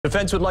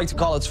Defense would like to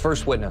call its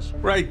first witness.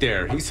 Right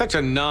there. He's such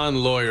a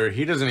non-lawyer,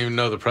 he doesn't even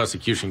know the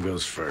prosecution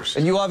goes first.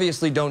 And you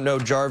obviously don't know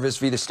Jarvis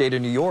v. the State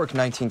of New York,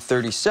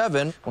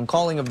 1937, when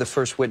calling of the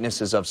first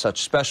witness is of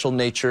such special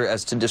nature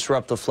as to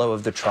disrupt the flow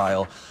of the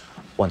trial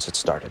once it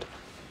started.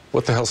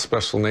 What the hell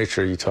special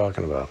nature are you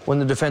talking about? When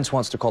the defense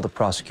wants to call the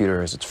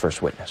prosecutor as its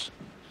first witness.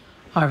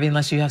 Harvey,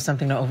 unless you have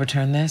something to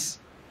overturn this,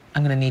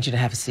 I'm going to need you to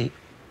have a seat.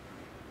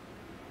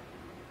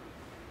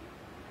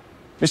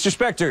 Mr.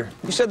 Spector,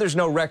 you said there's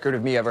no record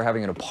of me ever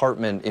having an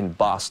apartment in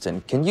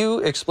Boston. Can you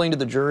explain to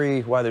the jury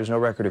why there's no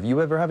record of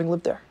you ever having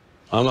lived there?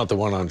 I'm not the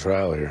one on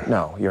trial here.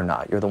 No, you're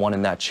not. You're the one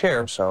in that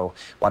chair, so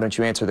why don't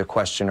you answer the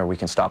question or we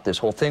can stop this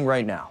whole thing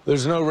right now.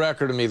 There's no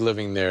record of me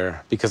living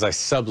there because I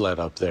sublet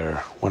up there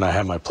when I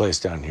had my place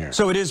down here.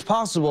 So it is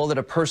possible that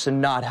a person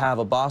not have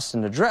a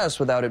Boston address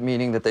without it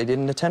meaning that they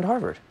didn't attend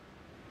Harvard.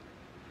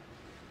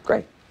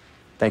 Great.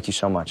 Thank you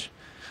so much.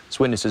 This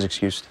witness is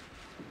excused.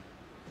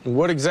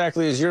 What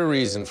exactly is your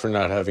reason for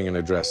not having an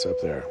address up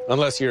there?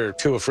 Unless you're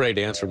too afraid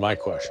to answer my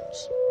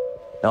questions.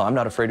 No, I'm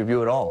not afraid of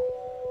you at all.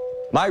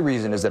 My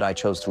reason is that I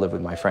chose to live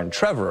with my friend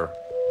Trevor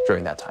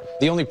during that time.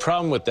 The only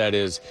problem with that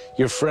is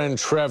your friend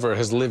Trevor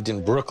has lived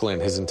in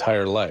Brooklyn his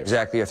entire life.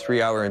 Exactly a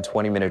 3-hour and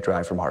 20-minute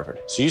drive from Harvard.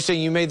 So you say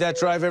you made that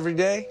drive every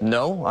day?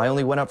 No, I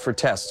only went up for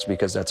tests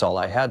because that's all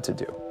I had to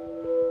do.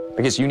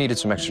 I guess you needed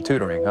some extra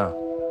tutoring, huh?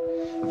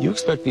 You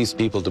expect these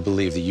people to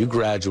believe that you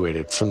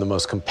graduated from the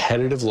most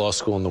competitive law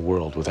school in the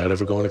world without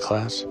ever going to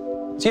class?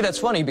 See, that's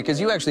funny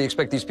because you actually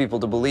expect these people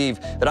to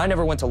believe that I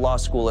never went to law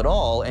school at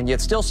all and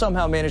yet still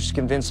somehow managed to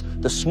convince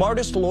the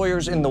smartest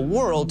lawyers in the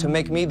world to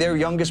make me their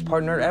youngest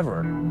partner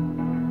ever.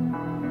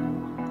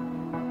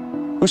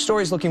 Whose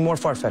story's looking more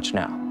far-fetched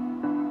now?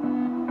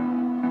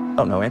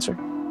 Oh, no answer?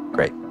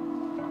 Great.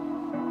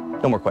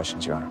 No more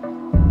questions, Your Honor.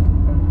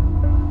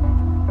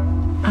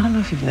 I don't know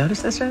if you've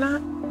noticed this or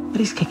not, but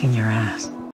he's kicking your ass.